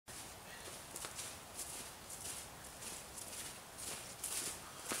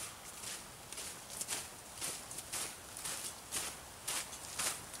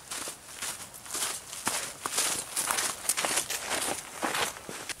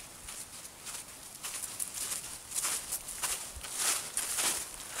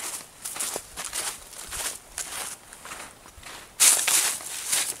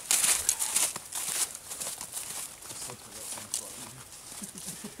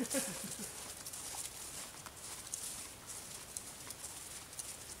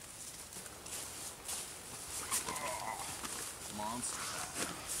Monster.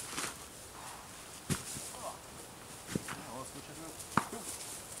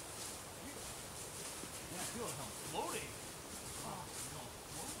 Yeah, feel it floating.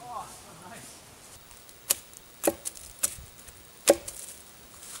 Oh, nice.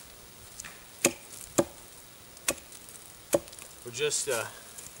 We're just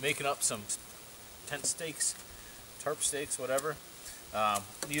making up some tent stakes, tarp stakes, whatever.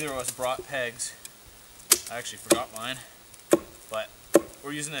 Neither of us brought pegs. I actually forgot mine, but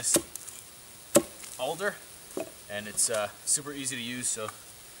we're using this alder, and it's super easy to use. So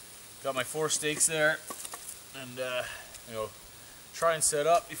got my 4 stakes there, and you know, try and set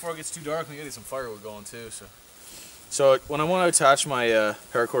up before it gets too dark. We gotta get some firewood going too. So when I want to attach my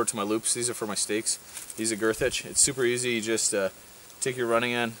paracord to my loops, these are for my stakes. Use a girth hitch. It's super easy. You just take your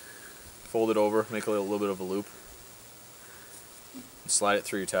running end, fold it over, make a little bit of a loop, and slide it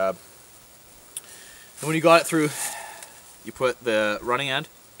through your tab. And when you got it through, you put the running end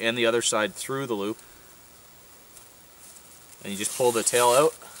and the other side through the loop, and you just pull the tail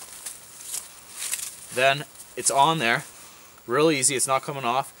out. Then it's on there, real easy. It's not coming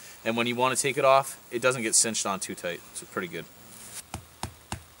off. And when you want to take it off, it doesn't get cinched on too tight, so it's pretty good.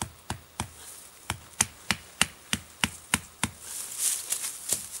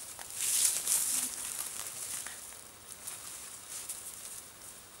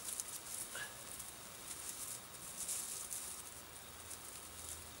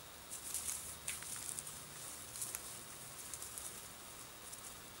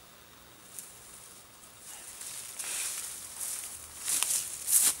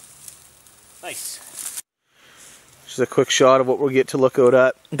 Nice. Just a quick shot of what we'll get to look out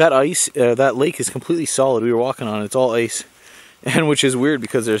at. That ice, that lake is completely solid. We were walking on it, it's all ice. And which is weird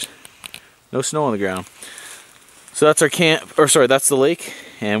because there's no snow on the ground. So that's our camp, or sorry, that's the lake.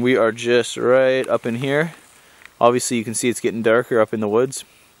 And we are just right up in here. Obviously you can see it's getting darker up in the woods.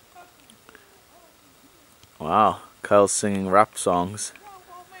 Wow, Kyle's singing rap songs.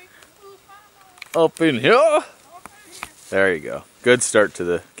 Up in here. There you go. Good start to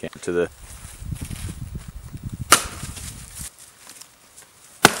the camp,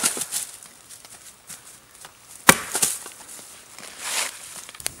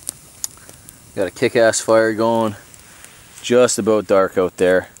 Got a kick-ass fire going. Just about dark out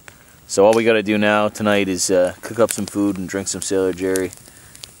there. So all we got to do now tonight is cook up some food and drink some Sailor Jerry.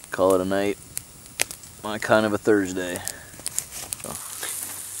 Call it a night. On kind of a Thursday.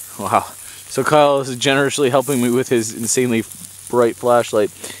 So, wow. So Kyle is generously helping me with his insanely bright flashlight.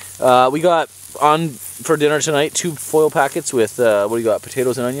 We got on for dinner tonight 2 foil packets with, what do you got,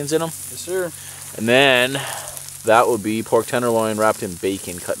 potatoes and onions in them? Yes, sir. And then that would be pork tenderloin wrapped in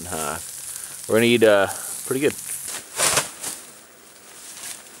bacon cut in half. We're going to eat pretty good.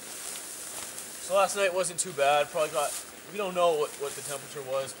 So last night wasn't too bad. Probably got, we don't know what the temperature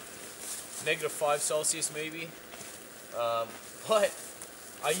was. -5°C maybe. But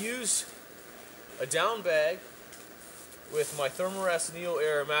I use a down bag with my Thermarest Neo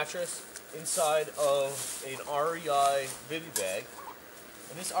Air mattress inside of an REI bivy bag.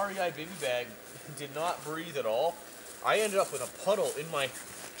 And this REI bivy bag did not breathe at all. I ended up with a puddle in my,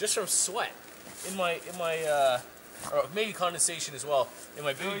 just from sweat, in my or maybe condensation as well, in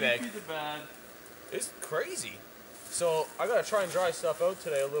my bivy bag. It's crazy. So I gotta try and dry stuff out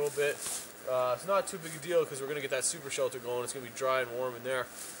today a little bit. It's not too big a deal because we're gonna get that super shelter going. It's gonna be dry and warm in there.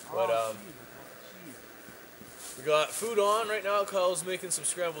 But we got food on right now. Kyle's making some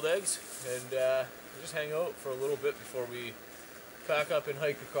scrambled eggs, and we'll just hang out for a little bit before we pack up and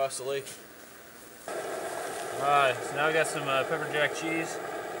hike across the lake. Alright, so now we got some pepper jack cheese.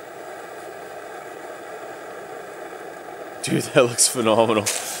 Dude, that looks phenomenal.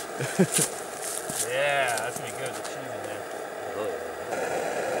 Yeah, that's gonna be good with the cheese in there. Oh,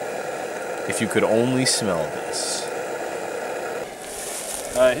 yeah. If you could only smell this.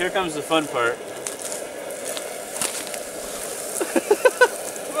 Alright, here comes the fun part.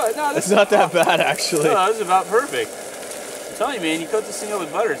 No, It's not that bad, actually. No, this is about perfect. I'm telling you, man, you coat this thing up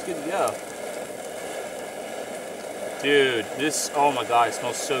with butter, it's good to go. Dude, this, oh my god, it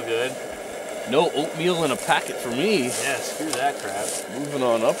smells so good. No oatmeal in a packet for me. Yeah, screw that crap. Moving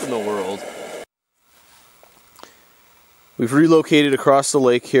on up in the world. We've relocated across the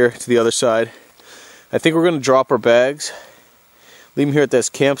lake here to the other side. I think we're going to drop our bags, leave them here at this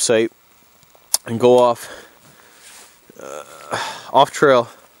campsite, and go off trail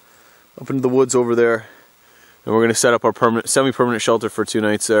up into the woods over there. And we're going to set up our semi-permanent shelter for 2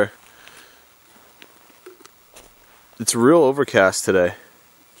 nights there. It's real overcast today.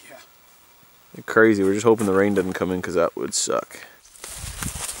 Crazy. We're just hoping the rain doesn't come in because that would suck.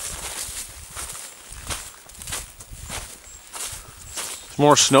 There's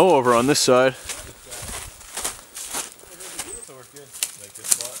more snow over on this side. So we're good. Like this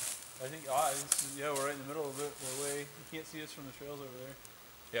spot. I think, yeah, we're right in the middle of it. We're way, you can't see us from the trails over there.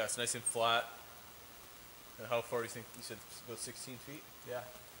 Yeah, it's nice and flat. And how far do you think? You said about 16 feet? Yeah.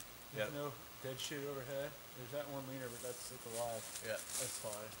 Yeah. There's no dead shit overhead. There's that one leaner, but that's like alive. Yeah, that's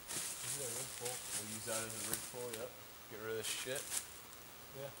fine. This is a ridge pole. We'll use that as a ridge pole, yep. Get rid of this shit.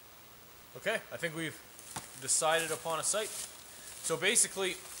 Yeah. Okay, I think we've decided upon a site. So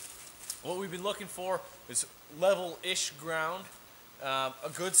basically, what we've been looking for is level-ish ground, a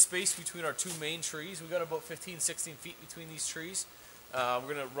good space between our two main trees. We got about 15, 16 feet between these trees. We're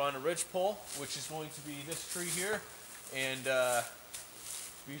going to run a ridge pole, which is going to be this tree here, and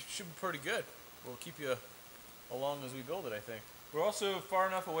we should be pretty good. We'll keep you along as we build it, I think. We're also far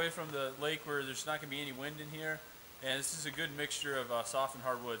enough away from the lake where there's not going to be any wind in here, and this is a good mixture of soft and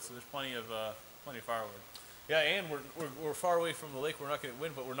hard wood, so there's plenty of firewood. Yeah, and we're far away from the lake. We're not going to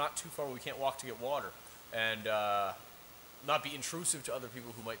wind, but we're not too far where we can't walk to get water, and not be intrusive to other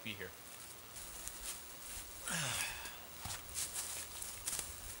people who might be here. You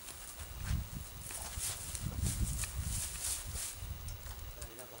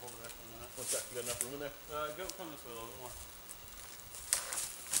have to hold it back on that. What's that? You got enough room in there? Come this way a little bit more.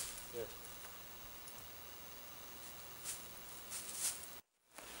 There.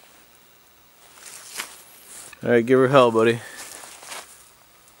 Alright, give her hell, buddy.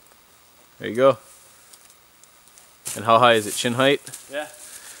 There you go. And how high is it? Chin height? Yeah.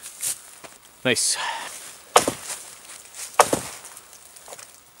 Nice.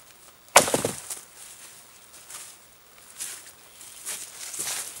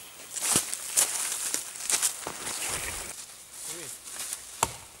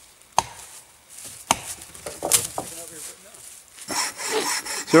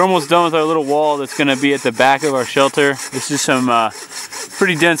 So we're almost done with our little wall that's going to be at the back of our shelter. This is some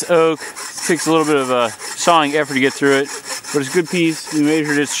pretty dense oak. It takes a little bit of sawing effort to get through it, but it's a good piece. We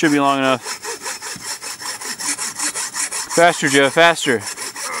measured it, should be long enough. Faster, Joe, faster.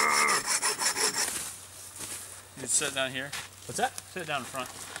 You just sit down here. What's that? Sit down in front.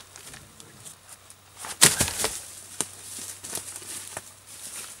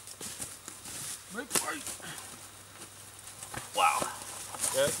 Wow.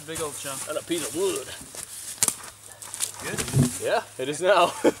 Yeah, that's a big old chunk. And a piece of wood. Good? Yeah, it is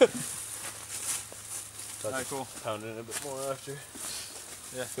now. Alright, cool. Pound it in a bit more after.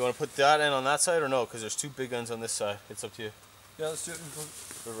 Yeah. You want to put that in on that side or no? Because there's two big guns on this side. It's up to you. Yeah, let's do it.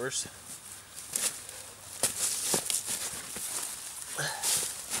 Reverse.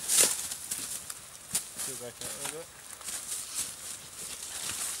 Go back that way a bit.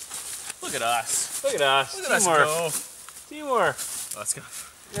 Look at us. Look at us. Look at us Teamwork. go. Teamwork. Oh, that's gonna.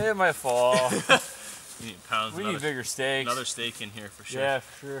 Yeah, it might fall. We need pounds. We need bigger steaks. Another steak in here for sure. Yeah,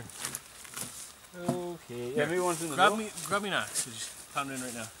 for sure. Okay. Yeah, maybe one's in the grab middle. Grab me an axe. Just pound it in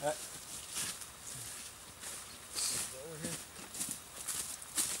right now.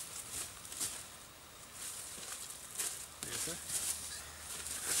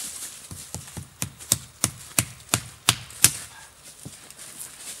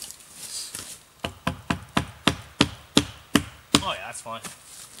 Oh yeah, that's fine.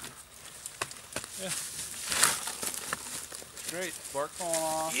 Yeah. Great. Bark falling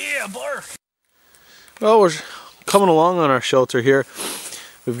off. Yeah, bark. Well, we're coming along on our shelter here.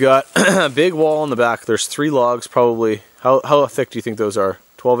 We've got a big wall in the back. There's 3 logs probably. How thick do you think those are?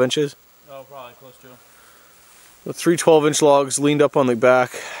 12 inches? Oh, probably close to them. The 3 12-inch logs leaned up on the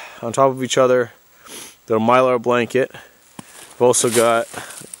back on top of each other. The Mylar blanket. We've also got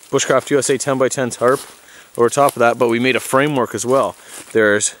Bushcraft USA 10x10 tarp over top of that, but we made a framework as well.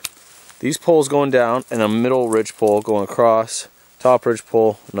 There's these poles going down and a middle ridge pole going across, top ridge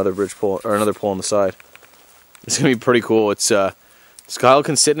pole, another ridge pole, or another pole on the side. It's gonna be pretty cool. It's Kyle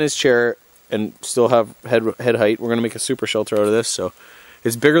can sit in his chair and still have head height. We're gonna make a super shelter out of this, so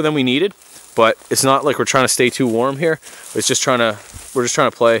it's bigger than we needed, but it's not like we're trying to stay too warm here. We're just trying to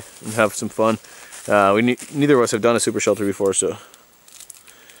play and have some fun. Neither of us have done a super shelter before, so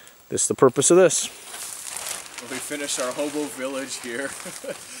this is the purpose of this. We finished our hobo village here.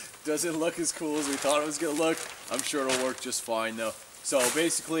 Doesn't look as cool as we thought it was gonna look. I'm sure it'll work just fine though. So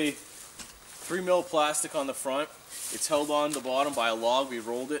basically, 3mm plastic on the front. It's held on the bottom by a log. We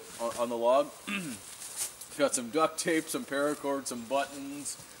rolled it on the log. Got some duct tape, some paracord, some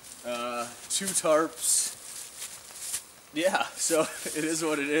buttons, 2 tarps. Yeah, so it is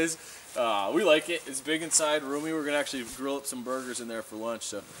what it is. We like it. It's big inside, roomy. We're gonna actually grill up some burgers in there for lunch.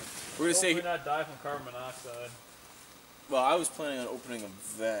 So we're gonna say. not die from carbon monoxide. Well, I was planning on opening a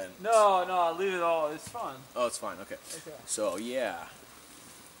vent. No, leave it all. It's fun. Oh, it's fine. Okay. So yeah,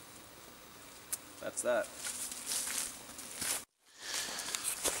 that's that.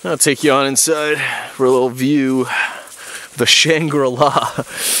 I'll take you on inside for a little view of the Shangri-La.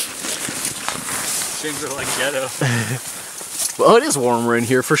 Shangri-La ghetto. Well, it is warmer in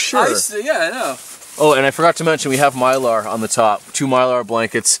here for sure. Yeah, I know. Oh, and I forgot to mention we have Mylar on the top. 2 Mylar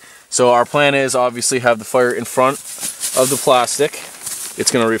blankets. So our plan is obviously have the fire in front of the plastic. It's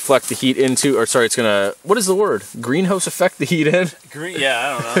going to reflect the heat into, or sorry, it's going to, what is the word? Greenhouse effect the heat in?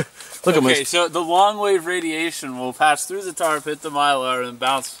 Yeah, I don't know. Look at my... Okay, so the long wave radiation will pass through the tarp, hit the Mylar, and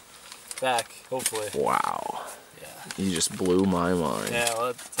bounce back, hopefully. Wow. Yeah. You just blew my mind. Yeah, well,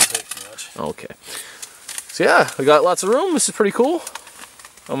 that doesn't take too much. Okay. So yeah, we got lots of room. This is pretty cool.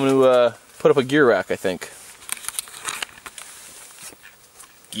 I'm going to put up a gear rack, I think.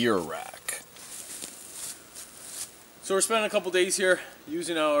 Gear rack. So we're spending a couple days here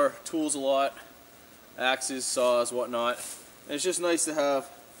using our tools a lot. Axes, saws, whatnot. And it's just nice to have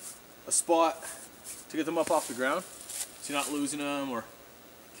a spot to get them up off the ground. So you're not losing them or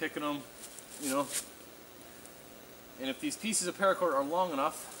kicking them, you know. And if these pieces of paracord are long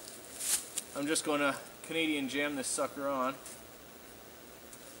enough, I'm just going to Canadian jam this sucker on.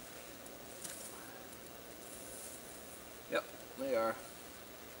 Yep, they are.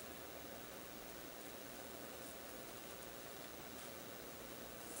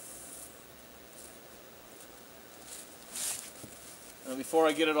 And before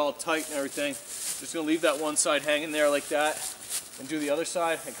I get it all tight and everything, just going to leave that one side hanging there like that and do the other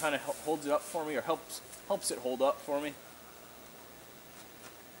side. It kind of holds it up for me, or helps it hold up for me.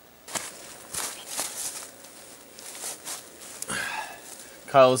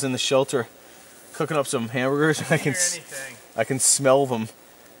 Kyle is in the shelter cooking up some hamburgers. I can smell them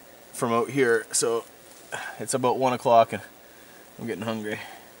from out here. So it's about 1 o'clock and I'm getting hungry.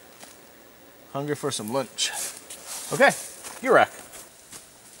 Hungry for some lunch. Okay, gear rack.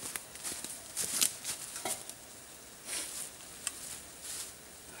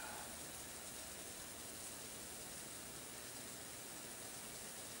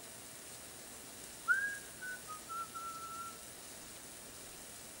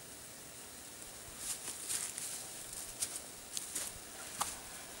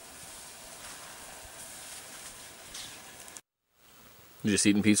 You just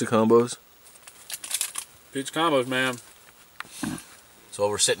eating pizza combos? Pizza combos, man. So while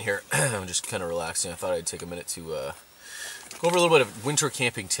we're sitting here, I'm just kind of relaxing. I thought I'd take a minute to go over a little bit of winter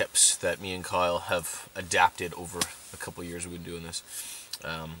camping tips that me and Kyle have adapted over a couple of years we've been doing this.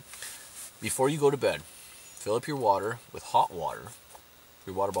 Before you go to bed, fill up your water with hot water,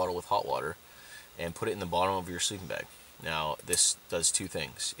 your water bottle with hot water, and put it in the bottom of your sleeping bag. Now, this does 2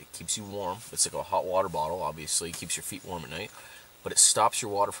 things. It keeps you warm. It's like a hot water bottle, obviously. It keeps your feet warm at night. But it stops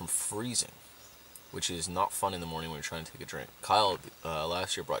your water from freezing, which is not fun in the morning when you're trying to take a drink. Kyle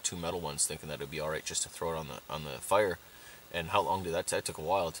last year brought 2 metal ones, thinking that it'd be all right just to throw it on the fire. And how long did that take? That took a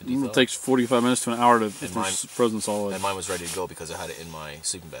while to dethaw. It takes 45 minutes to an hour to if it's frozen solid. And mine was ready to go because I had it in my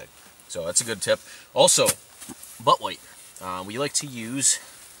sleeping bag. So that's a good tip. Also, butt wipe. We like to use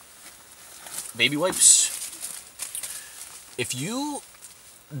baby wipes. If you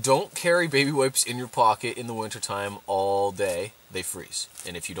don't carry baby wipes in your pocket in the wintertime all day, they freeze.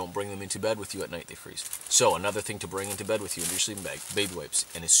 And if you don't bring them into bed with you at night, they freeze. So another thing to bring into bed with you in your sleeping bag, baby wipes.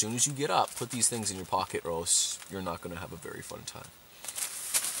 And as soon as you get up, put these things in your pocket or else you're not going to have a very fun time.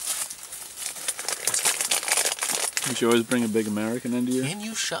 You should always bring a big American into you. Can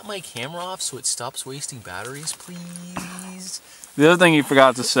you shut my camera off so it stops wasting batteries, please? The other thing you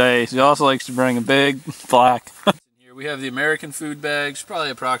forgot to say is he also likes to bring a big black. Here we have the American food bags, probably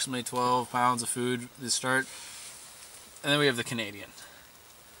approximately 12 pounds of food to start. And then we have the Canadian.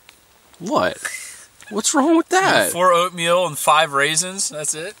 What? What's wrong with that? 4 oatmeal and 5 raisins,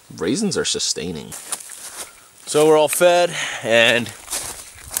 that's it. Raisins are sustaining. So we're all fed and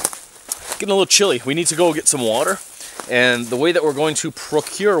getting a little chilly. We need to go get some water. And the way that we're going to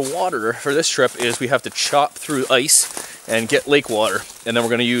procure water for this trip is we have to chop through ice and get lake water. And then we're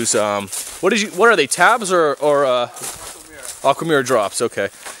going to use, what are they, tabs or Aquamira drops, okay.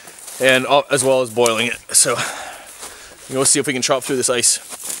 And as well as boiling it. So we'll see if we can chop through this ice.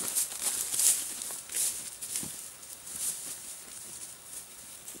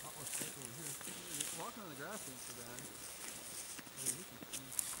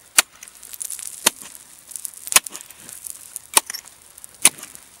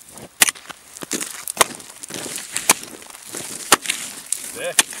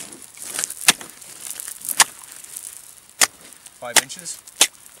 inches?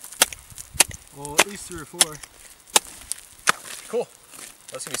 Well, at least 3 or 4. Cool.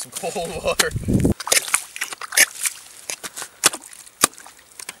 That's gonna be some cold water.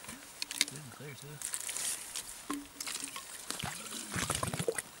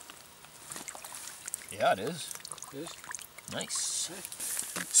 Yeah, it is. It is. Nice.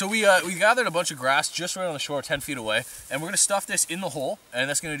 So we gathered a bunch of grass just right on the shore, 10 feet away, and we're going to stuff this in the hole, and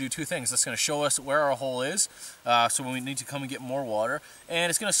that's going to do two things. That's going to show us where our hole is, so when we need to come and get more water, and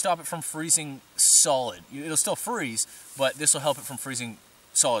it's going to stop it from freezing solid. It'll still freeze, but this will help it from freezing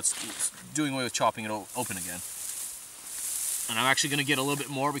solid. It's doing away with chopping it open again. And I'm actually going to get a little bit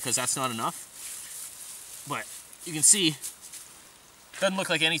more because that's not enough. But you can see, doesn't look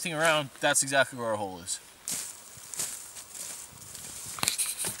like anything around. That's exactly where our hole is.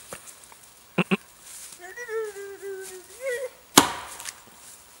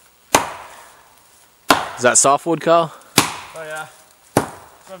 Is that softwood, Kyle? Oh yeah.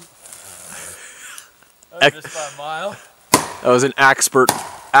 That was just by a mile. That was an expert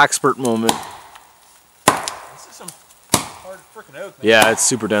moment. This is some hard freaking oak, man. Yeah, it's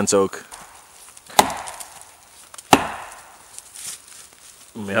super dense oak.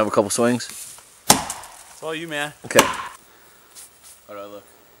 Let me have a couple swings. It's all you, man. Okay. How do I look?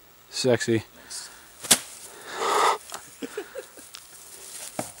 Sexy. Nice.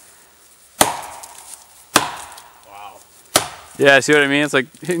 Wow. Yeah, see what I mean? It's like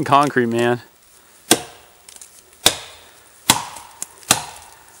hitting concrete, man.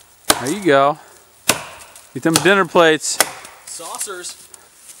 There you go. Get them dinner plates. Saucers.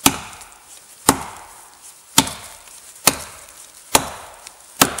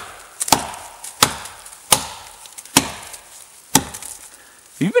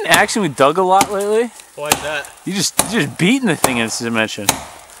 You've been acting with Doug a lot lately. Why is that? You just beating the thing in this dimension.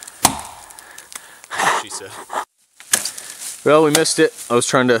 She said. Well, we missed it. I was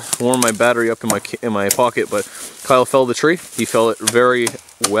trying to warm my battery up in my pocket, but Kyle felled the tree. He felled it very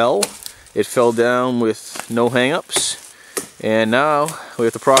well. It fell down with no hang-ups. And now we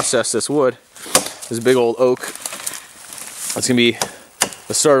have to process this wood. This big old oak. That's gonna be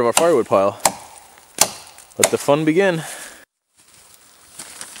the start of our firewood pile. Let the fun begin.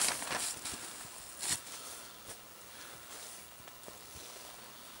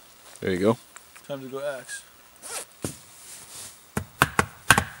 There you go. Time to go axe.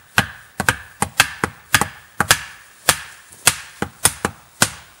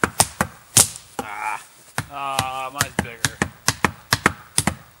 Mine's bigger.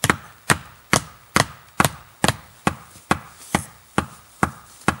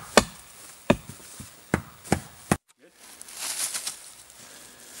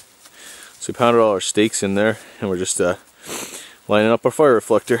 So we pounded all our stakes in there, and we're just lining up our fire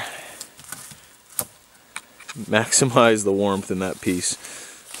reflector. Maximize the warmth in that piece.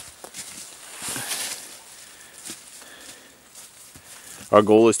 Our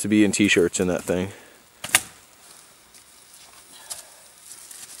goal is to be in t-shirts in that thing.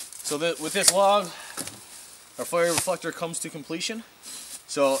 So with this log, our fire reflector comes to completion.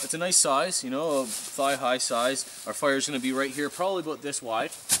 So it's a nice size, you know, a thigh-high size. Our fire is going to be right here, probably about this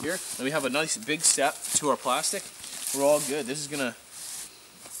wide here. Then we have a nice big step to our plastic. We're all good. This is going to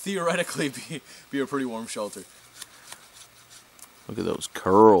theoretically be a pretty warm shelter. Look at those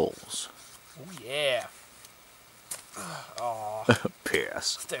curls. Oh yeah. Oh,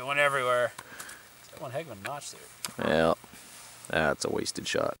 Piss. they went everywhere. That one heck of a notch there. Well, that's a wasted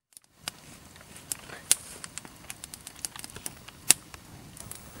shot.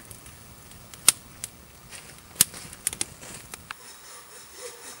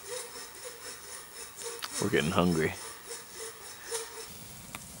 We're getting hungry.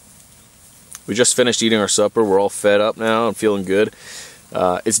 We just finished eating our supper. We're all fed up now and feeling good.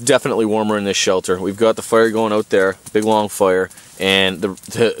 It's definitely warmer in this shelter. We've got the fire going out there, big long fire, and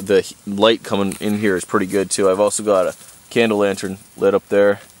the light coming in here is pretty good too. I've also got a candle lantern lit up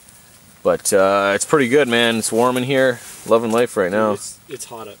there, but it's pretty good, man. It's warm in here. Loving life right now. It's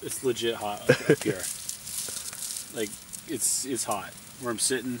hot up. It's legit hot up here. Like it's hot where I'm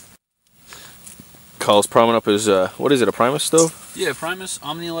sitting. Kyle's priming up his what is it? A Primus stove? Yeah, Primus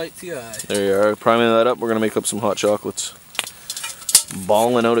Omnilight TI. There you are, priming that up. We're gonna make up some hot chocolates.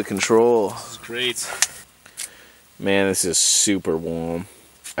 Balling out of control. This is great. Man, this is super warm.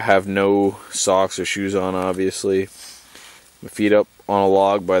 I have no socks or shoes on, obviously. My feet up on a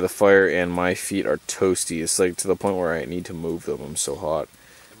log by the fire, and my feet are toasty. It's like to the point where I need to move them. I'm so hot.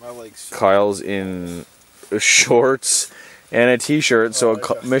 My legs. Kyle's in shorts and a t-shirt, so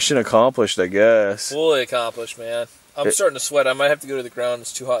mission accomplished, I guess. Fully accomplished, man. I'm starting to sweat. I might have to go to the ground.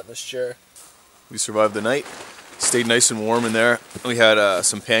 It's too hot in this chair. We survived the night. Stayed nice and warm in there. We had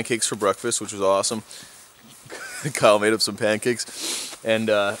some pancakes for breakfast, which was awesome. Kyle made up some pancakes. And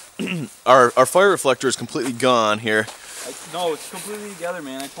our fire reflector is completely gone here. No, it's completely together,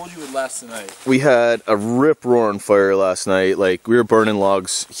 man. I told you it would last tonight. We had a rip-roaring fire last night. Like, we were burning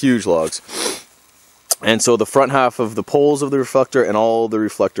logs, huge logs. And so the front half of the poles of the reflector and all the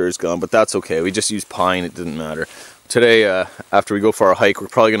reflector is gone, but that's okay. We just used pine, it didn't matter. Today, after we go for our hike, we're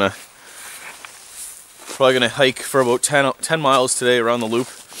probably gonna hike for about 10 miles today around the loop.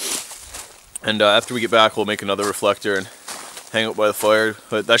 And after we get back, we'll make another reflector and hang out by the fire.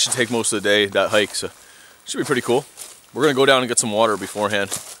 But that should take most of the day, that hike, so it should be pretty cool. We're gonna go down and get some water beforehand.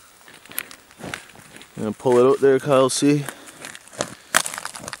 I'm gonna pull it out there, Kyle, see?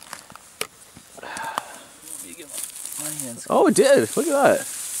 Oh, it did. Look at that.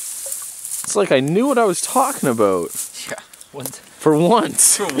 It's like I knew what I was talking about. Yeah. Once. For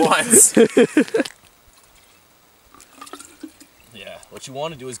once. For once. Yeah. What you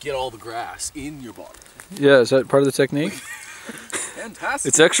want to do is get all the grass in your bottle. Yeah, is that part of the technique? Fantastic.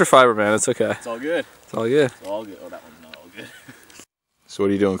 It's extra fiber, man. It's okay. It's all good. It's all good. It's all good. Oh, that one's not all good. So what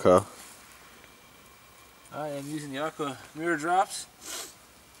are you doing, Kyle? I am using the Aqua mirror drops.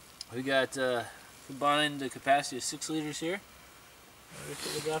 We got combined the capacity of 6 liters here. Just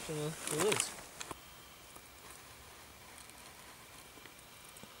put the drops in the lids.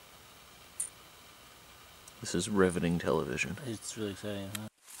 This is riveting television. It's really exciting, huh?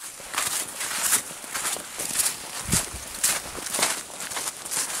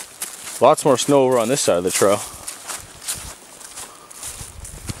 Lots more snow over on this side of the trail.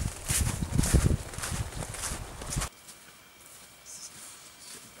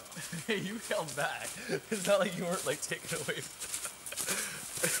 Hey, you held back. It's not like you weren't like taken away.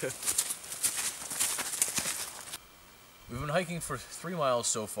 We've been hiking for 3 miles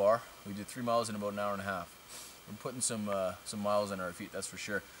so far. We did 3 miles in about an hour and a half. We're putting some miles under our feet, that's for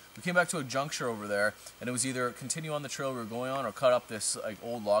sure. We came back to a juncture over there, and it was either continue on the trail we were going on or cut up this like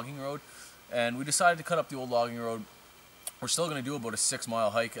old logging road. And we decided to cut up the old logging road. We're still going to do about a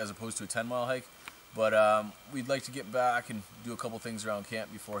 6-mile hike as opposed to a 10-mile hike. But we'd like to get back and do a couple things around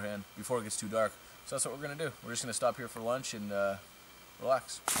camp beforehand, before it gets too dark. So that's what we're going to do. We're just going to stop here for lunch and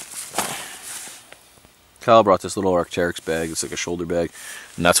relax. Kyle brought this little Arc'teryx bag. It's like a shoulder bag.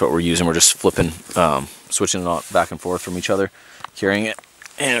 And that's what we're using. We're just flipping, switching it back and forth from each other, carrying it.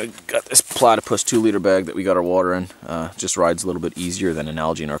 And we got this platypus 2-liter bag that we got our water in. Just rides a little bit easier than an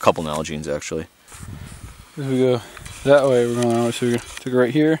Nalgene, or a couple Nalgenes actually. As we go that way, we're going out. So we took it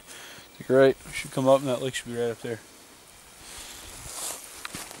right here. Take it right. We should come up, and that lake should be right up there.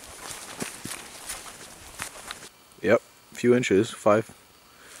 Yep, a few inches, 5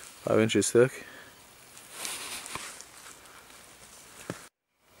 inches thick.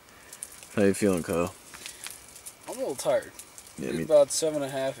 How you feeling, Kyle? I'm a little tired. Yeah, about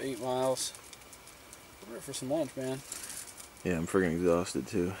 7.5, 8 miles. We're ready for some lunch, man. Yeah, I'm freaking exhausted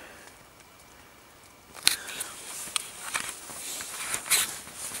too.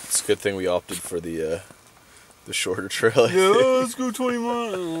 It's a good thing we opted for the shorter trail. Yeah, let's go 20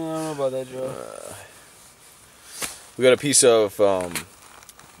 miles. I don't know about that, Joe. We got a piece of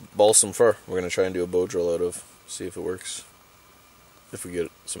balsam fir. We're gonna try and do a bow drill out of. See if it works. If we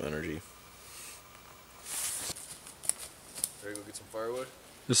get some energy. Ready to go get some firewood?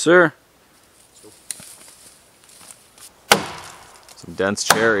 Yes, sir. Let's go. Some dense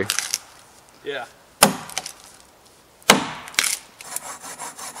cherry. Yeah.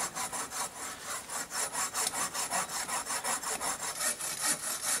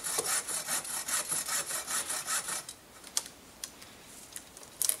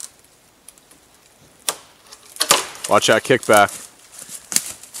 Watch that kickback.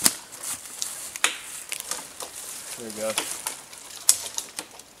 There we go.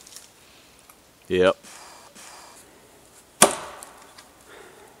 Yep.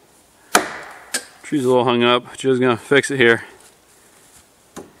 Tree's a little hung up. Joe's gonna fix it here.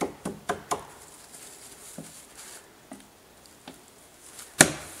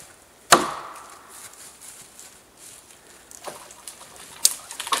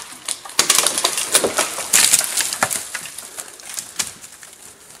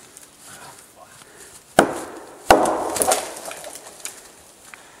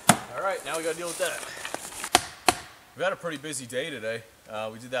 Alright, now we gotta deal with that. We had a pretty busy day today.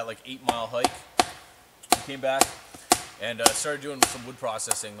 We did that like 8-mile hike. We came back and started doing some wood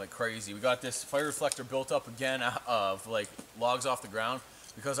processing like crazy. We got this fire reflector built up again of like logs off the ground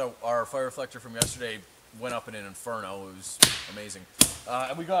because our fire reflector from yesterday went up in an inferno. It was amazing.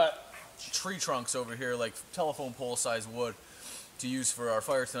 And we got tree trunks over here, like telephone pole size wood to use for our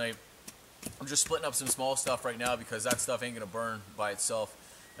fire tonight. I'm just splitting up some small stuff right now because that stuff ain't gonna burn by itself.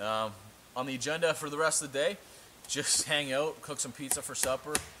 On the agenda for the rest of the day, just hang out, cook some pizza for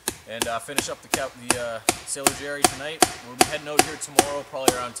supper, and finish up the Sailor Jerry tonight. We'll be heading out here tomorrow,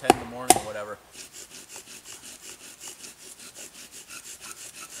 probably around 10 in the morning or whatever.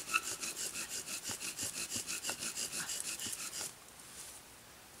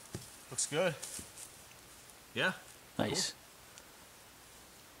 Looks good. Yeah. Nice. Cool.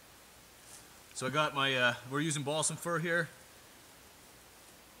 So I got my, we're using balsam fir here.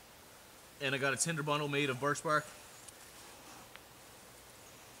 And I got a tinder bundle made of birch bark.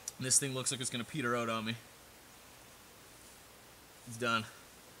 And this thing looks like it's gonna peter out on me. It's done.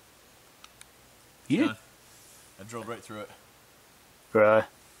 You done. I drilled right through it. Right.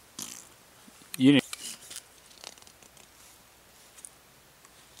 You need.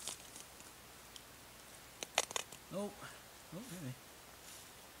 Nope. Nope, maybe.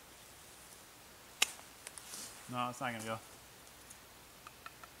 No, it's not gonna go.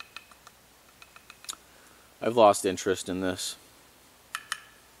 I've lost interest in this.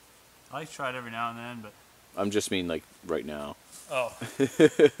 I like to try it every now and then, but I'm just mean like right now. oh,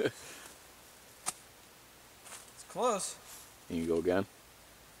 It's close. Can you go again?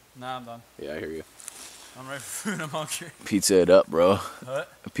 nah, I'm done. Yeah, I hear you. I'm ready for food. I'm hungry. Pizza it up, bro.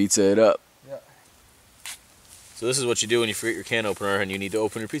 What? Pizza it up. Yeah. So this is what you do when you forget your can opener and you need to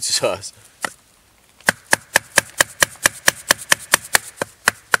open your pizza sauce.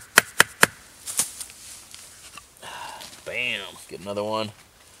 Bam! Get another one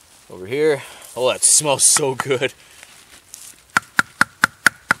over here. Oh, that smells so good.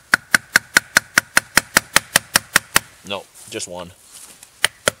 No, just one.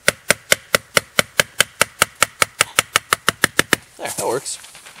 There, that works.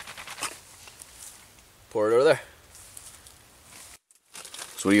 Pour it over there.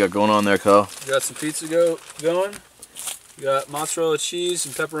 So what do you got going on there, Kyle? We got some pizza going. We got mozzarella cheese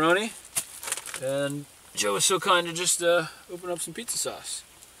and pepperoni. And Joe was so kind to just open up some pizza sauce.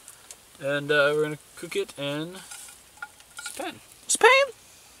 And we're going to cook it in Spain. Spain!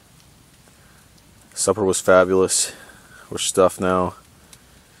 Supper was fabulous. We're stuffed now.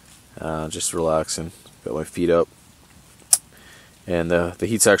 Just relaxing. Got my feet up. And the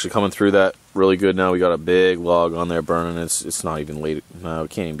heat's actually coming through that really good now. We got a big log on there burning. It's not even late. No,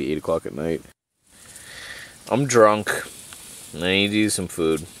 it can't even be 8 o'clock at night. I'm drunk. And I need to eat some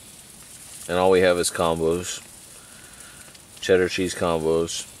food. And all we have is combos. Cheddar cheese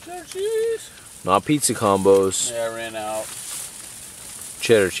combos. Cheddar cheese? Not pizza combos. Yeah, I ran out.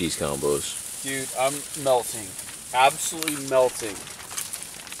 Cheddar cheese combos. Dude, I'm melting. Absolutely melting.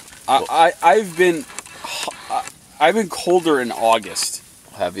 I've been colder in August.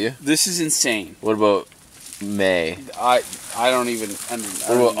 Have you? This is insane. What about May? I don't even.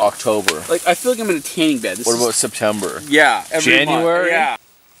 What about October? Like, I feel like I'm in a tanning bed. What about September? Yeah, every January? month. Yeah.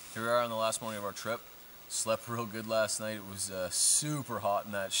 Here we are on the last morning of our trip. Slept real good last night. It was super hot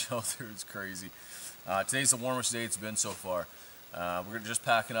in that shelter. It's crazy. Today's the warmest day it's been so far. We're just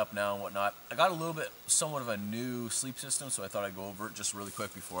packing up now and whatnot. I got a little bit, somewhat of a new sleep system, so I thought I'd go over it just really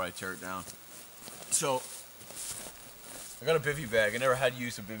quick before I tear it down. So, I got a bivvy bag. I never had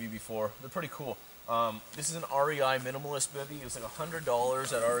used a bivvy before. They're pretty cool. This is an REI minimalist bivvy. It was like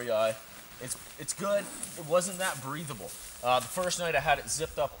 $100 at REI. It's good. It wasn't that breathable. The first night I had it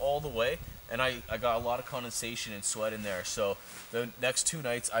zipped up all the way, and I got a lot of condensation and sweat in there. So the next 2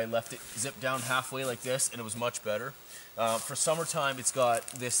 nights I left it zipped down halfway like this, and it was much better. For summertime, it's got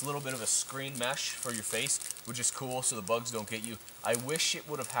this little bit of a screen mesh for your face, which is cool so the bugs don't get you. I wish it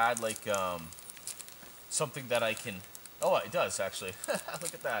would have had like something that I can... Oh, it does actually.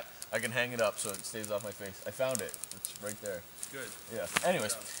 Look at that. I can hang it up so it stays off my face. I found it. It's right there. Good. Yeah.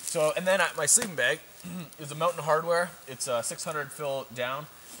 Anyways, so and then my sleeping bag is a Mountain Hardwear. It's 600 fill down.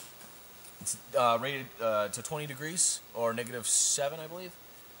 It's rated to 20 degrees or -7, I believe,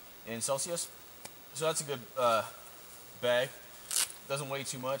 in Celsius. So that's a good bag. Doesn't weigh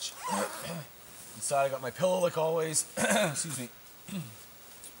too much. Inside I got my pillow like always. Excuse me.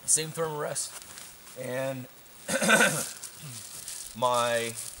 Same thermarest. And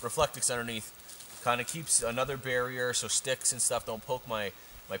my Reflectix underneath kind of keeps another barrier so sticks and stuff don't poke my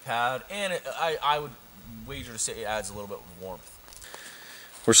pad, and I would wager to say it adds a little bit of warmth.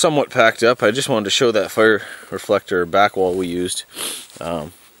 We're somewhat packed up. I just wanted to show that fire reflector back wall we used.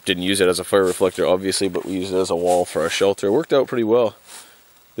 Didn't use it as a fire reflector obviously, but we used it as a wall for our shelter. It worked out pretty well.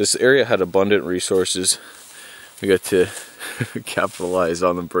 This area had abundant resources. We got to capitalize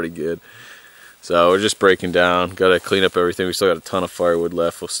on them pretty good. So we're just breaking down. Got to clean up everything. We still got a ton of firewood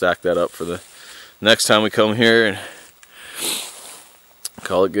left. We'll stack that up for the next time we come here and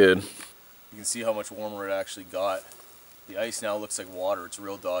call it good. You can see how much warmer it actually got. The ice now looks like water. It's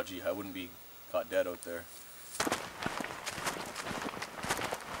real dodgy. I wouldn't be caught dead out there.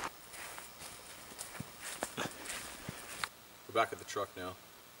 We're back at the truck now.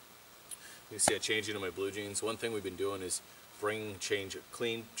 You can see I changed into my blue jeans. One thing we've been doing is bringing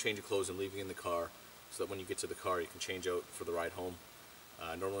clean change of clothes and leaving in the car, so that when you get to the car you can change out for the ride home.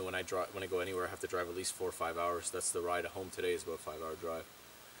 Normally when I go anywhere I have to drive at least 4 or 5 hours. That's the ride home today is about a 5-hour drive.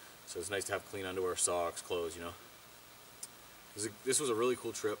 So it's nice to have clean underwear, socks, clothes, you know. This was a really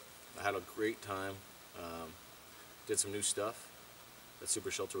cool trip. I had a great time. Did some new stuff. That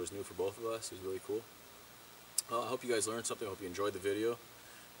super shelter was new for both of us. It was really cool. I hope you guys learned something. I hope you enjoyed the video.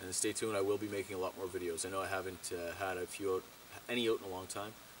 And stay tuned. I will be making a lot more videos. I know I haven't had any out in a long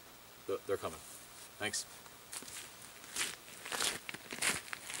time, but they're coming. Thanks.